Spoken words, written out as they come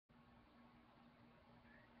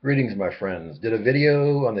Greetings, my friends. Did a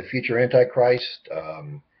video on the future Antichrist a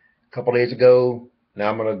couple days ago. Now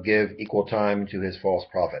I'm going to give equal time to his false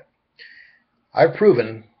prophet. I've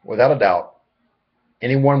proven, without a doubt,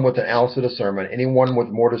 anyone with an ounce of discernment, anyone with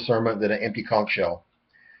more discernment than an empty conch shell,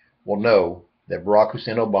 will know that Barack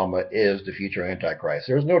Hussein Obama is the future Antichrist.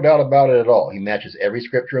 There's no doubt about it at all. He matches every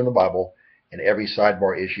scripture in the Bible and every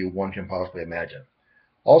sidebar issue one can possibly imagine.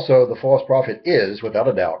 Also, the false prophet is, without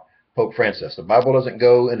a doubt, Pope Francis. The Bible doesn't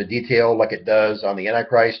go into detail like it does on the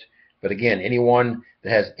Antichrist, but again, anyone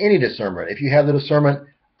that has any discernment, if you have the discernment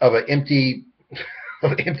of an empty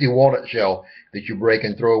walnut shell that you break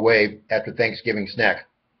and throw away after Thanksgiving snack,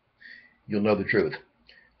 you'll know the truth.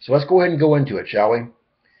 So let's go ahead and go into it, shall we?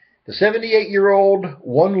 The 78-year-old,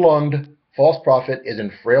 one-lunged false prophet is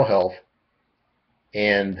in frail health,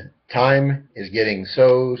 and time is getting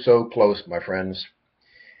so close, my friends.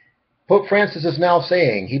 Pope Francis is now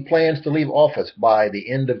saying he plans to leave office by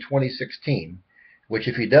the end of 2016, which,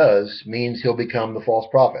 if he does, means he'll become the false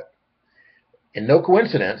prophet. And no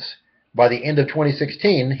coincidence, by the end of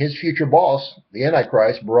 2016, his future boss, the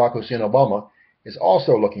Antichrist, Barack Hussein Obama, is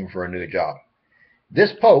also looking for a new job.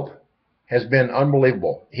 This Pope has been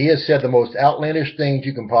unbelievable. He has said the most outlandish things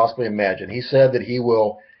you can possibly imagine. He said that he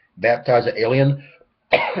will baptize an alien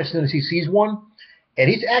as soon as he sees one. And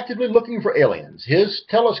he's actively looking for aliens. His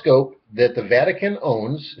telescope that the Vatican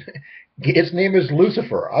owns, its name is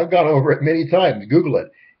Lucifer. I've gone over it many times. Google it.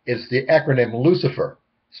 It's the acronym Lucifer.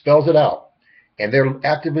 Spells it out. And they're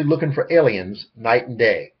actively looking for aliens night and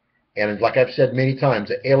day. And like I've said many times,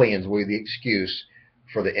 the aliens will be the excuse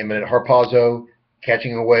for the imminent Harpazo,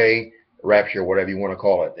 catching away, rapture, whatever you want to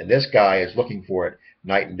call it. And this guy is looking for it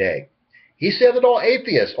night and day. He said that all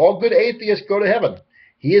atheists, all good atheists, go to heaven.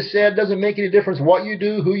 He has said it doesn't make any difference what you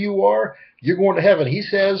do, who you are, you're going to heaven. He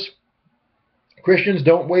says Christians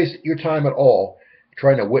don't waste your time at all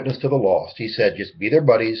trying to witness to the lost. He said just be their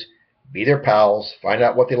buddies, be their pals, find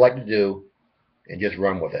out what they like to do, and just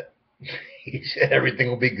run with it. He said everything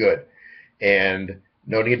will be good, and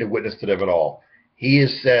no need to witness to them at all. He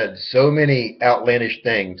has said so many outlandish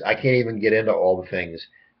things. I can't even get into all the things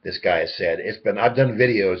this guy has said. I've done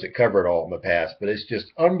videos that cover it all in the past, but it's just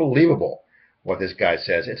unbelievable what this guy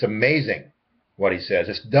says. It's amazing what he says.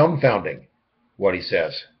 It's dumbfounding what he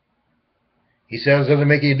says. He says it doesn't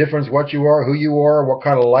make any difference what you are, who you are, what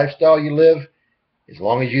kind of lifestyle you live. As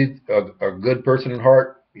long as you are a good person at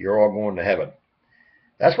heart, you're all going to heaven.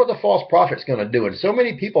 That's what the false prophet's going to do. And so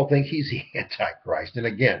many people think he's the Antichrist. And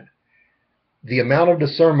again, the amount of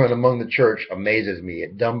discernment among the church amazes me.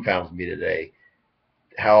 It dumbfounds me today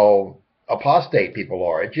how apostate people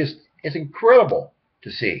are. It's incredible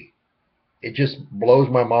to see. It just blows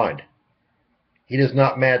my mind. He does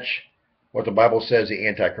not match what the Bible says the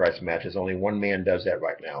Antichrist matches. Only one man does that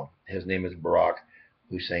right now. His name is Barack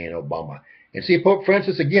Hussein Obama. And see, Pope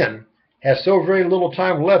Francis, again, has so very little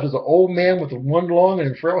time left as an old man with one lung and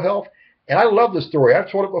in frail health. And I love the story. I've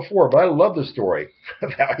told it before, but I love the story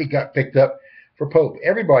of how he got picked up for Pope.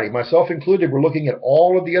 Everybody, myself included, were looking at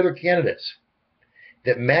all of the other candidates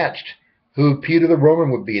that matched who Peter the Roman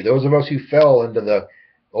would be. Those of us who fell into the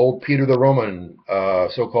old Peter the Roman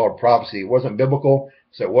so-called prophecy. It wasn't biblical,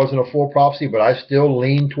 so it wasn't a full prophecy, but I still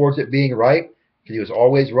leaned towards it being right, because he was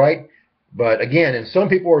always right. But again, and some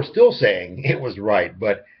people are still saying it was right,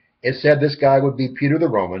 but it said this guy would be Peter the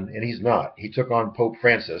Roman, and he's not. He took on Pope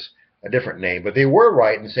Francis, a different name, but they were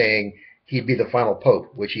right in saying he'd be the final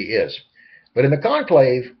pope, which he is. But in the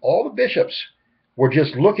conclave, all the bishops were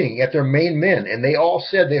just looking at their main men, and they all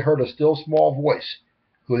said they heard a still small voice,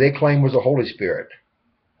 who they claimed was the Holy Spirit.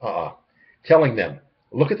 Telling them,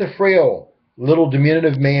 look at the frail, little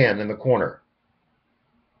diminutive man in the corner.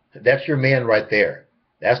 That's your man right there.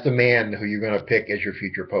 That's the man who you're going to pick as your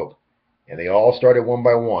future pope. And they all started one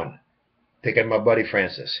by one, picking my buddy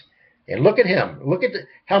Francis. And look at him. Look at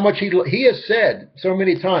how much he has said so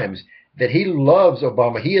many times that he loves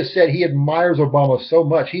Obama. He has said he admires Obama so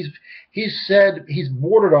much. He's said he's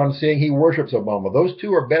bordered on saying he worships Obama. Those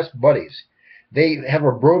two are best buddies. They have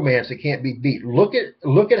a bromance that can't be beat. Look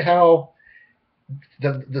at how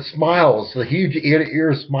the smiles, the huge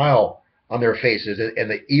ear-to-ear smile on their faces, and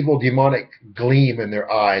the evil demonic gleam in their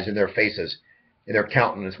eyes and their faces, in their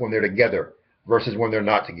countenance when they're together versus when they're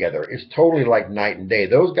not together. It's totally like night and day.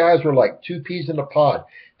 Those guys are like two peas in a pod.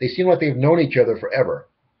 They seem like they've known each other forever.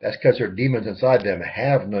 That's because their demons inside them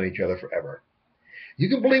have known each other forever. You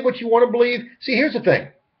can believe what you want to believe. See, here's the thing.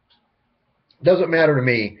 It doesn't matter to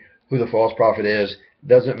me who the false prophet is.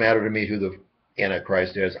 Doesn't matter to me who the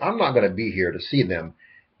Antichrist is. I'm not going to be here to see them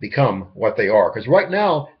become what they are. Because right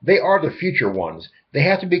now, they are the future ones. They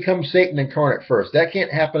have to become Satan incarnate first. That can't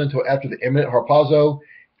happen until after the imminent Harpazo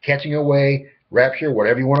catching away, rapture,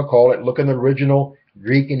 whatever you want to call it. Look in the original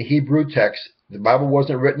Greek and Hebrew text. The Bible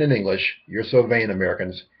wasn't written in English. You're so vain,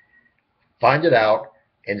 Americans. Find it out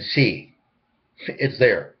and see. It's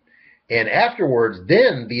there. And afterwards,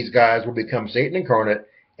 then these guys will become Satan incarnate,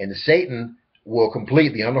 and Satan will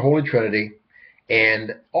complete the unholy trinity,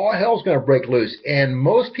 and all hell's going to break loose. And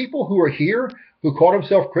most people who are here, who call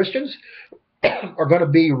themselves Christians, are going to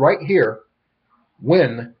be right here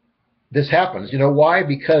when this happens. You know why?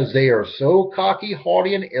 Because they are so cocky,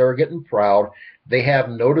 haughty, and arrogant and proud. They have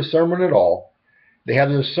no discernment at all. They have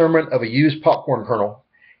the discernment of a used popcorn kernel.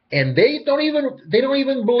 And they don't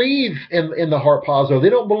even believe in the Harpazo. They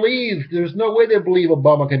don't believe, there's no way they believe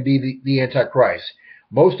Obama can be the Antichrist.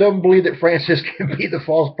 Most of them believe that Francis can be the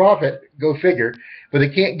false prophet, go figure, but they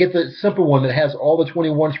can't get the simple one that has all the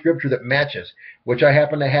 21 scripture that matches, which I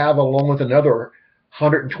happen to have along with another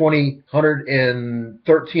 120,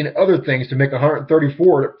 113 other things to make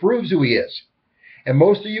 134 that proves who he is. And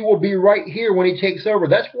most of you will be right here when he takes over.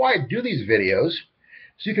 That's why I do these videos,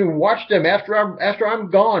 so you can watch them after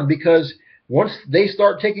I'm gone, because once they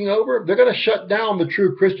start taking over, they're going to shut down the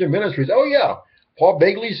true Christian ministries. Oh yeah, Paul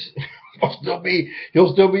Begley's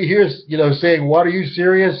he'll still be here, you know, saying, "What, are you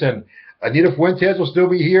serious?" And Anita Fuentes will still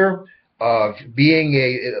be here, being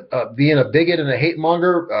a bigot and a hate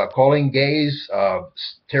monger, calling gays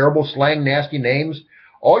terrible slang, nasty names.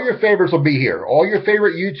 All your favorites will be here. All your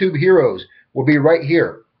favorite YouTube heroes will be right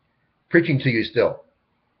here, preaching to you still.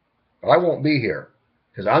 But I won't be here,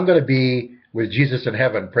 because I'm going to be with Jesus in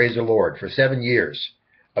heaven, praise the Lord, for 7 years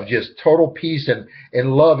of just total peace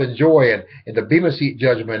and love and joy, and the Bema Seat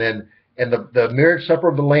judgment and the marriage supper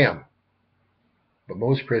of the Lamb. But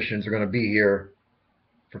most Christians are going to be here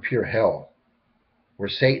for pure hell, where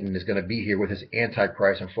Satan is going to be here with his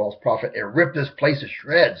antichrist and false prophet and rip this place to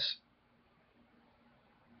shreds,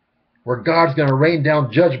 where God's going to rain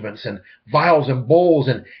down judgments and vials and bowls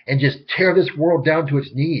and just tear this world down to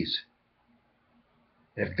its knees.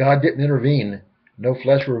 If God didn't intervene, no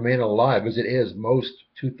flesh will remain alive. As it is, most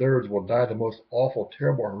 2/3 will die the most awful,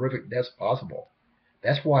 terrible, horrific deaths possible.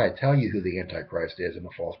 That's why I tell you who the Antichrist is and the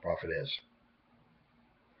false prophet is.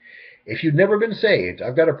 If you've never been saved,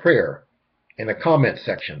 I've got a prayer in the comments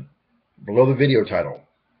section below the video title,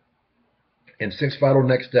 and 6 vital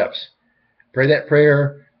next steps. Pray that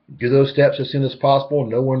prayer. Do those steps as soon as possible.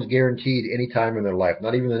 No one's guaranteed any time in their life,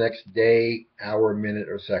 not even the next day, hour, minute,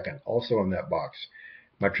 or second. Also in that box,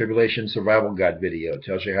 my Tribulation Survival Guide video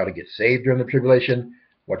tells you how to get saved during the tribulation,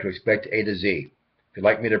 what to expect A to Z. If you'd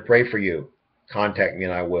like me to pray for you, contact me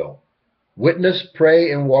and I will. Witness,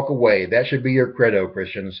 pray, and walk away. That should be your credo,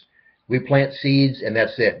 Christians. We plant seeds, and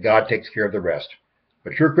that's it. God takes care of the rest.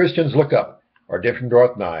 But true Christians, look up. Our redemption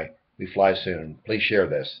draweth nigh. We fly soon. Please share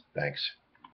this. Thanks.